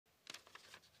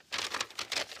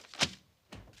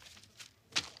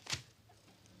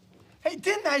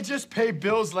I just pay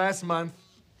bills last month?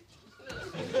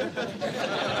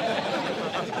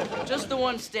 Just the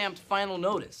one stamped final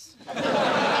notice.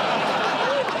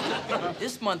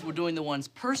 This month, we're doing the ones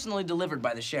personally delivered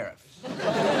by the sheriff.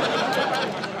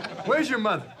 Where's your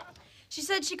mother? She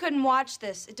said she couldn't watch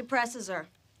this. It depresses her.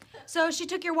 So she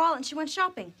took your wallet and she went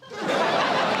shopping.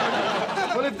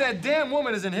 Well, if that damn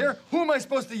woman isn't here, who am I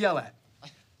supposed to yell at?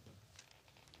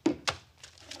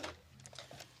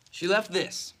 She left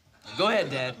this. Go ahead,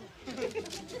 Dad.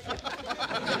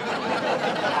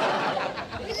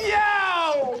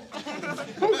 Yow!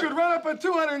 Who could run up a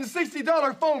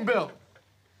 $260 phone bill?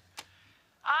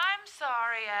 I'm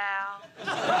sorry, Al.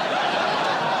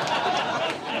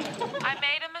 I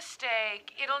made a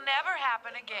mistake. It'll never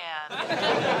happen again.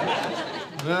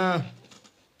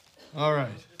 All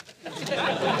right.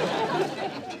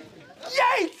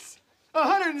 Yikes!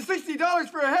 $160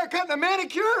 for a haircut and a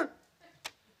manicure?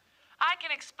 I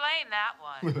can explain that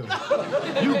one.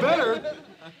 You better.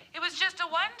 It was just a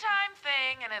one-time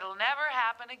thing, and it'll never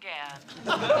happen again.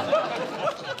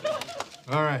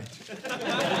 All right.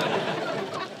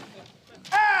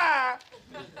 Ah!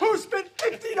 Who spent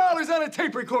 $50 on a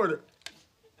tape recorder?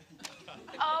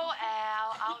 Oh,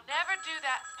 Al, I'll never do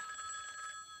that.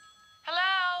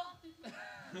 Hello?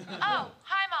 Oh,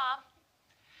 hi, Mom.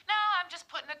 No, I'm just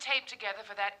putting a tape together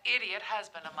for that idiot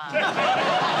husband of mine.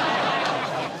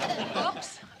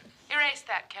 Oops. Erase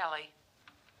that, Kelly.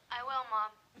 I will,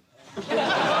 Mom.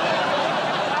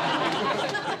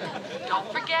 Don't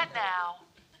forget now.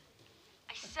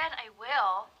 I said I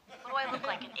will. What do I look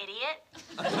like, an idiot?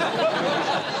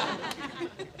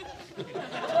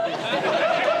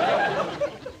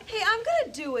 Hey, I'm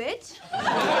gonna do it.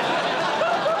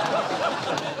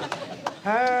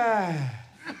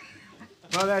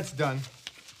 Well, that's done.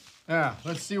 Now,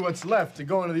 let's see what's left to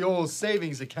go into the old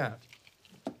savings account.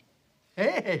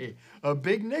 Hey, a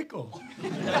big nickel.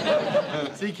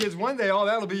 See, kids, one day all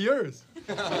that'll be yours.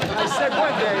 I said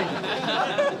one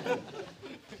day.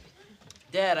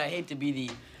 Dad, I hate to be the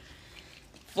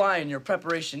fly in your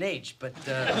preparation age, but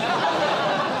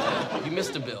you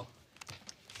missed a bill.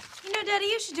 You know, Daddy,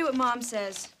 you should do what Mom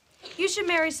says. You should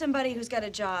marry somebody who's got a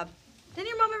job. Didn't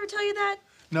your mom ever tell you that?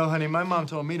 No, honey, my mom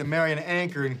told me to marry an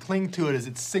anchor and cling to it as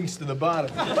it sinks to the bottom.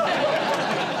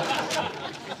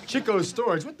 Chico's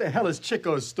storage? What the hell is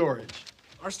Chico's storage?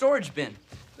 Our storage bin.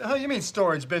 The hell you mean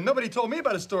storage bin? Nobody told me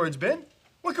about a storage bin.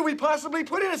 What could we possibly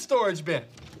put in a storage bin?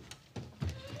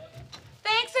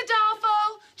 Thanks,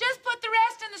 Adolfo. Just put the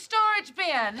rest in the storage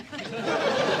bin.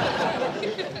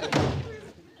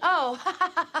 Oh.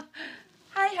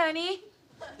 Hi, honey.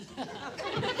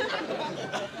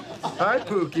 Hi,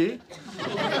 Pookie.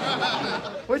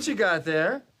 What you got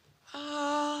there?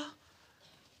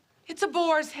 It's a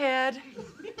boar's head.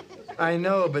 I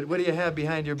know, but what do you have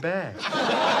behind your back?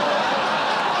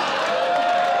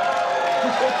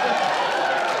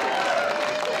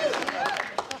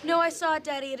 No, I saw it,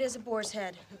 Daddy. It is a boar's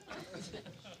head.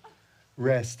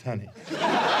 Rest, honey.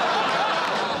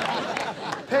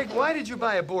 Peg, why did you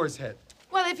buy a boar's head?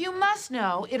 Well, if you must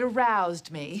know, it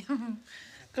aroused me.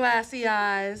 Glassy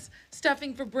eyes,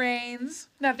 stuffing for brains,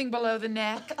 nothing below the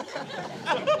neck.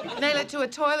 Nail it to a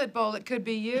toilet bowl, it could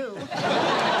be you.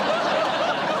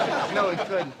 No, it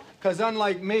couldn't. Because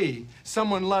unlike me,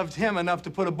 someone loved him enough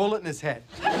to put a bullet in his head.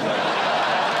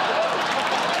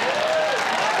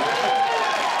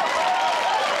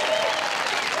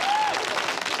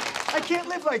 I can't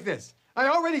live like this. I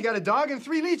already got a dog and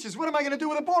 3 leeches. What am I going to do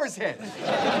with a boar's head?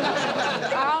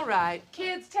 All right.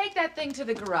 Kids, take that thing to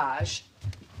the garage.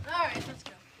 All right, let's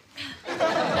go.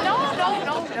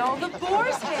 No, the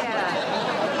boar's head.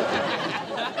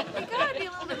 You gotta be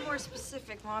a little bit more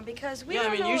specific, Mom, because we Yeah,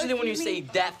 don't I mean, know usually if when you mean... say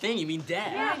that thing, you mean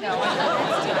dad. I know.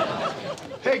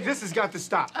 Peg, this has got to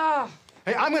stop. Oh.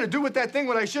 Hey, I'm going to do with that thing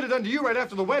what I should have done to you right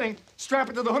after the wedding. Strap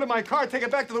it to the hood of my car, take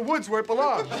it back to the woods where it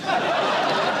belongs.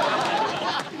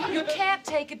 You can't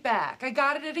take it back. I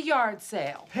got it at a yard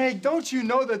sale. Hey, don't you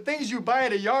know the things you buy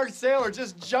at a yard sale are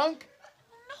just junk?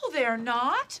 No, they're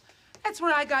not. That's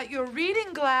where I got your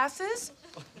reading glasses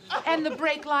and the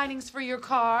brake linings for your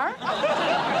car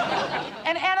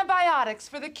and antibiotics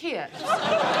for the kids.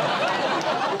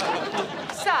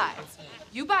 Besides,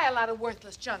 you buy a lot of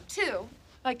worthless junk, too,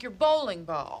 like your bowling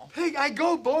ball. Hey, I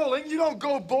go bowling. You don't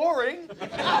go boring.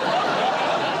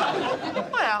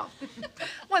 Well,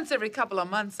 once every couple of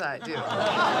months I do.